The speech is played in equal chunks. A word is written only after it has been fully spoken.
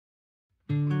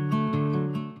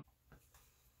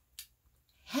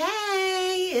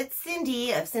it's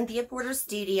Cindy of Cynthia Porter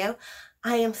Studio.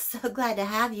 I am so glad to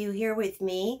have you here with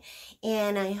me,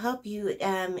 and I hope you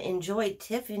enjoyed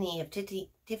Tiffany of Tiffany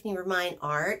Remijn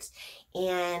Art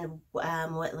and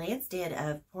what Lance did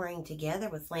of pouring together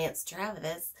with Lance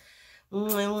Travis.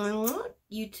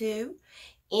 You too.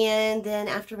 And then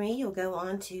after me, you'll go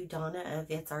on to Donna of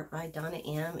It's Art by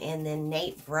DonnaM, and then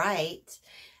Nate Bright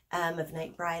of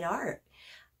Nate Bright Art.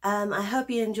 I hope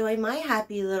you enjoy my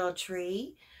happy little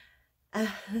tree.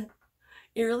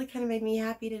 It really kind of made me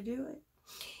happy to do it.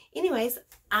 Anyways,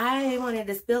 I wanted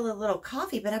to spill a little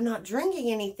coffee, but I'm not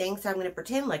drinking anything, so I'm going to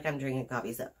pretend like I'm drinking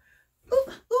coffee. So,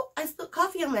 ooh, I spilled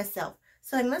coffee on myself.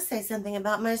 So I must say something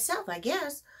about myself, I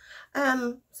guess. So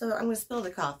I'm going to spill the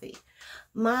coffee.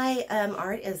 My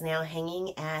art is now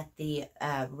hanging at the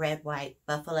Red White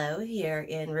Buffalo here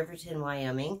in Riverton,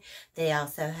 Wyoming. They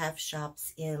also have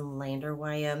shops in Lander,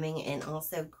 Wyoming, and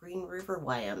also Green River,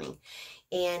 Wyoming.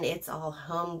 And it's all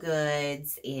home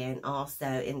goods and also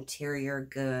interior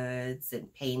goods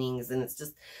and paintings. And it's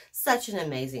just such an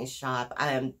amazing shop.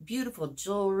 Beautiful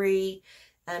jewelry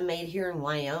made here in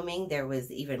Wyoming. There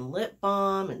was even lip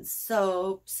balm and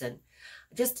soaps and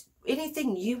just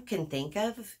anything you can think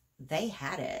of, they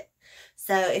had it.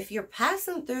 So if you're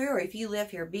passing through or if you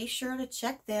live here, be sure to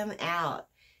check them out.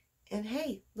 And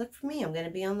hey, look for me. I'm going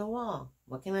to be on the wall.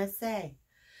 What can I say?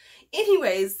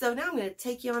 Anyways, so now I'm going to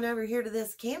take you on over here to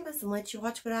this canvas and let you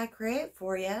watch what I create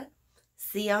for you.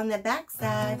 See you on the back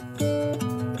side.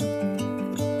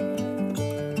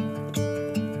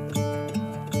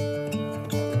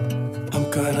 I'm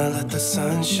gonna let the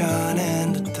sun shine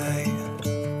in today.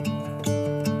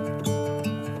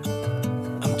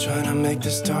 I'm trying to make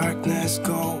this darkness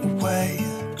go away.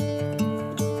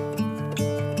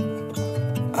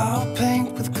 I'll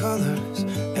paint with colors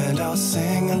and I'll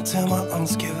sing until my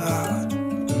lungs give out.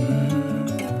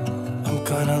 I'm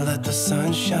gonna let the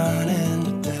sun shine in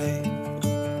today.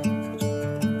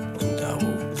 And I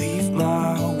will leave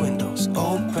my windows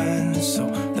open so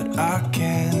that I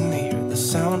can hear the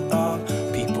sound of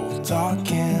people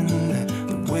talking and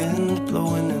the wind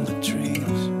blowing in the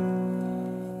trees.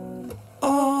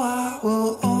 Oh, I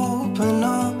will open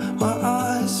up my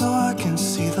eyes so I can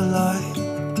see the light.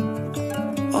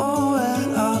 Oh,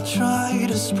 and I'll try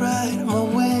to spread my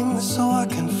wings so I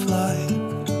can fly.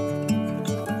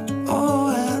 Oh,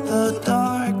 and the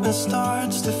darkness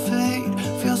starts to fade.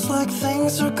 Feels like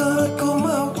things are gonna go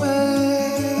my way.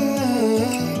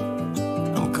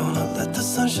 I'm gonna let the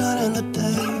sun shine in the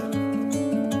day.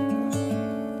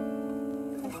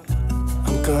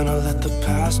 I'm gonna let the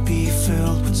past be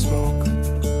filled with smoke.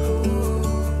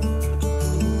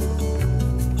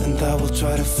 And I will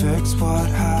try to fix what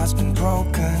has been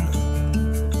broken.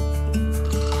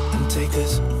 Take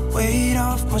this weight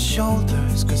off my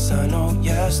shoulders, 'cause I know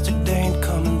yesterday ain't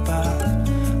coming back.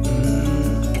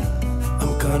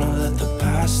 I'm gonna let the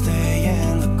past stay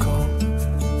in the cold.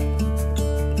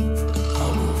 I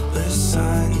will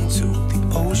listen to the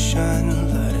ocean,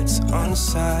 let its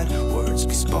unsaid words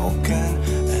be spoken,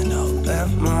 and I'll let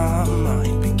my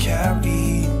mind be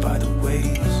carried by the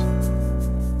waves.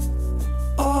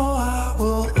 Oh, I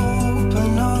will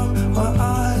open up my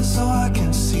eyes so I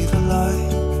can see the light.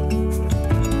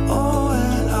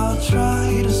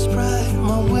 Try to spread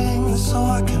my wings so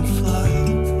I can fly.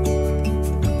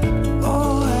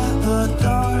 Oh, and the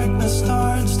darkness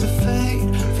starts to fade.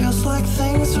 Feels like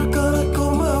things are gonna go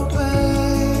my way.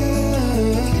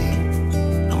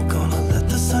 I'm gonna let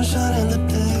the sun shine in the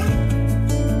day.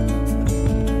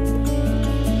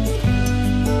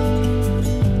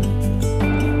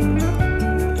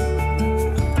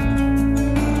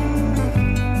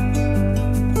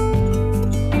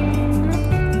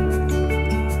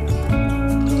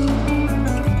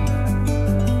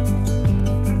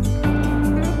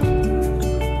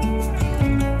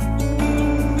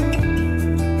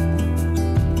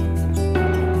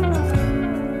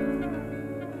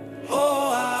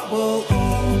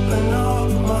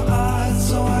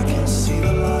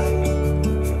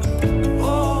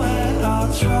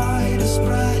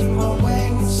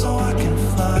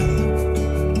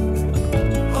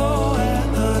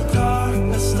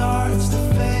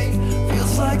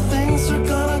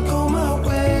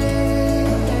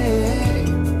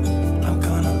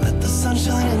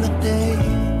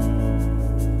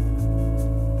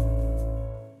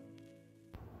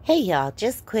 Hey y'all,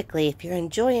 just quickly, if you're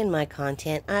enjoying my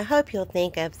content, I hope you'll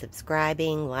think of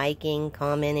subscribing, liking,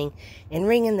 commenting, and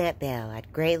ringing that bell.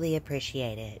 I'd greatly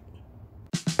appreciate it.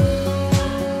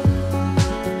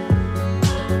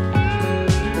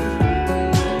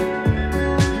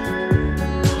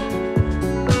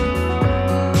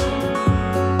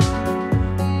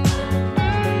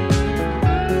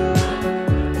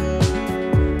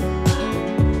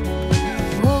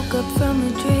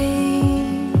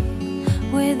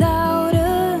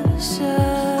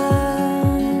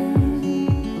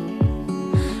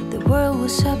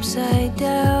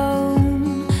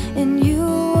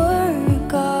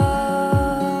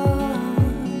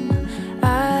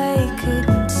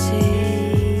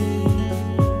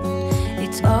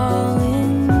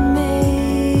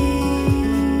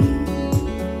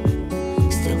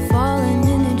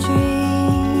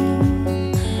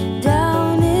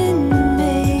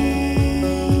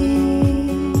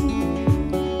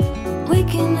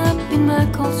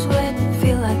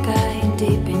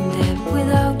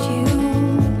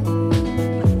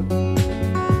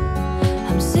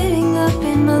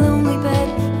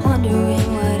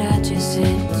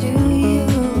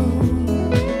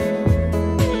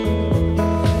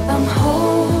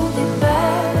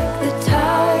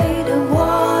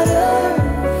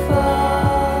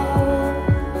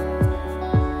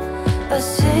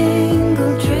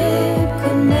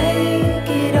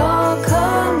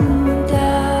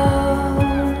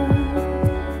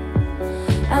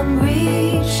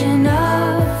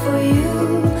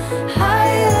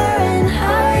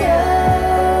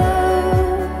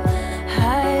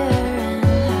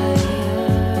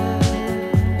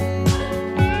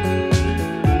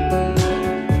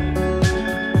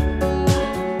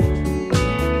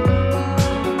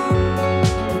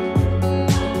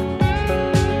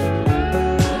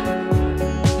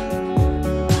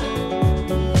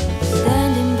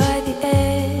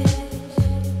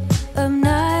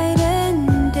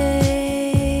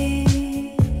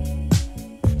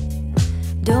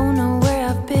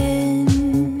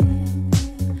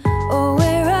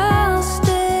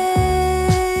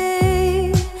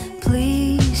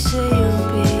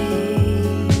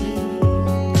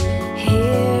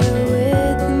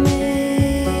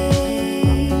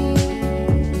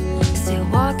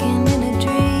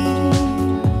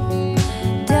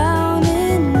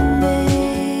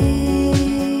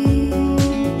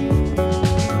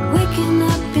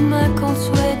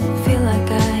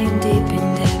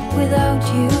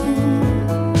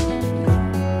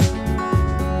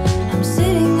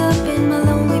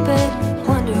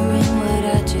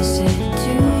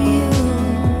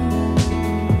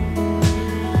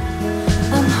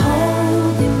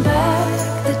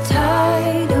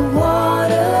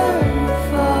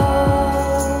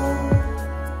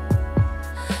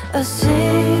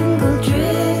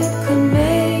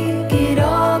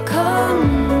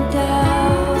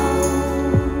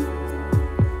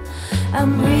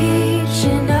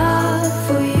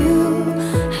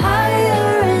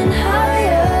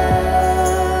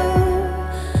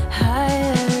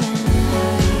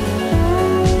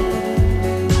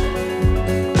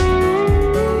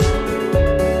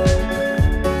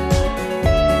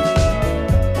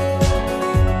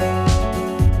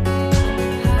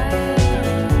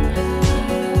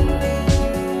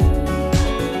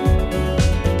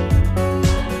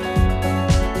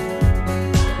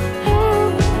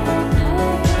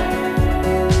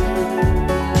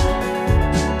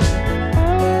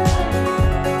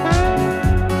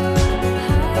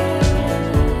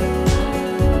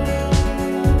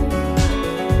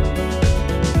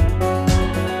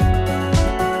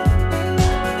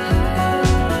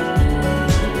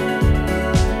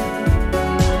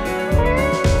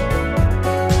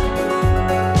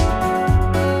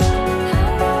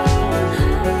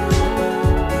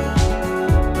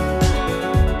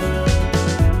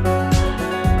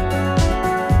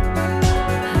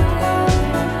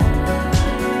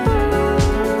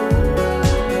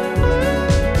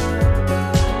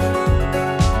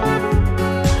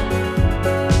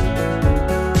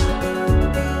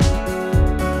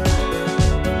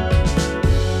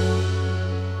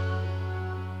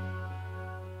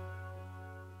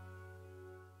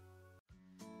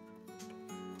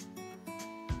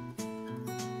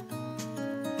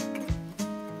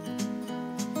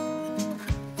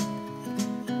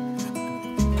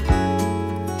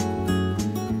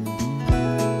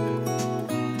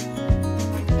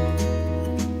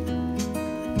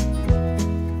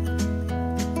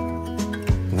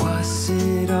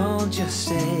 it all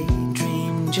just a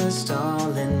dream, just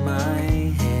all in my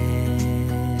head?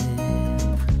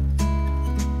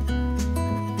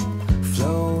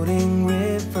 Floating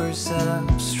rivers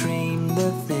upstream,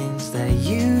 the things that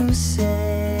you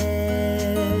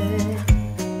said.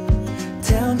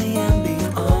 Tell me and be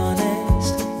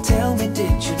honest, tell me,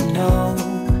 did you know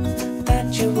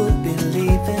that you would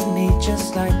believe in me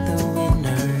just like the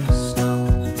winners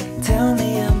know? Tell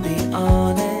me and be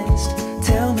honest,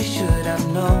 tell me, should I've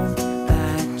known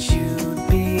that you'd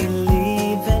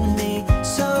believe in me?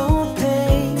 So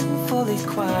painfully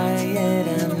quiet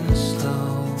and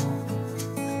slow,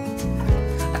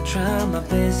 I try my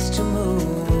best to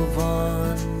move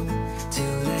on, to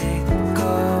let go.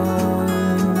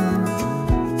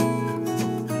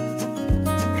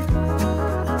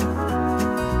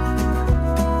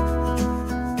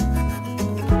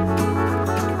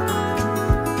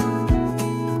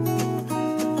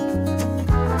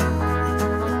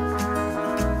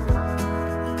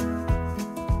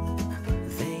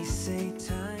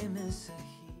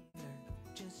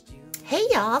 Hey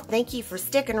y'all, thank you for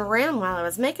sticking around while I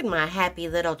was making my happy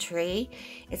little tree.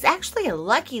 It's actually a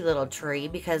lucky little tree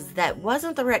because that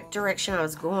wasn't the direction I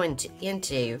was going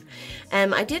into.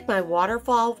 I did my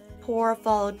waterfall pour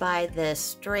followed by the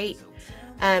straight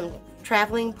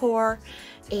traveling pour,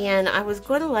 and I was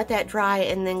going to let that dry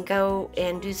and then go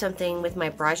and do something with my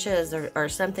brushes or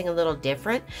something a little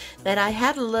different. But I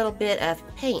had a little bit of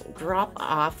paint drop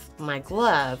off my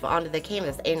glove onto the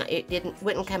canvas and it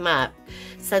wouldn't come up.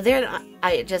 So then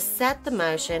I just set the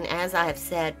motion. As I have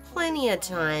said plenty of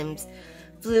times,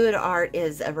 fluid art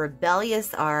is a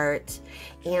rebellious art,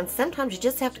 and sometimes you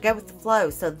just have to go with the flow.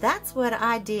 So that's what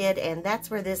I did, and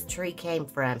that's where this tree came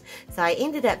from. So I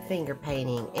ended up finger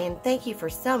painting, and thank you for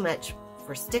so much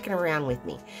for sticking around with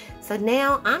me. So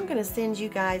now I'm going to send you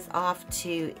guys off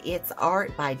to It's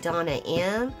Art by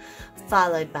DonnaM,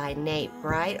 followed by Nate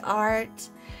Bright Art.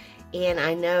 And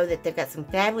I know that they've got some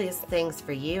fabulous things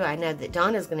for you. I know that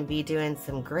Donna's going to be doing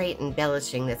some great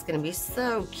embellishing that's going to be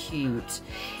so cute.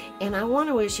 And I want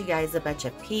to wish you guys a bunch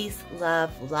of peace,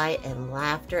 love, light, and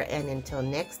laughter. And until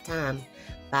next time,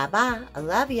 bye-bye. I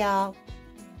love y'all.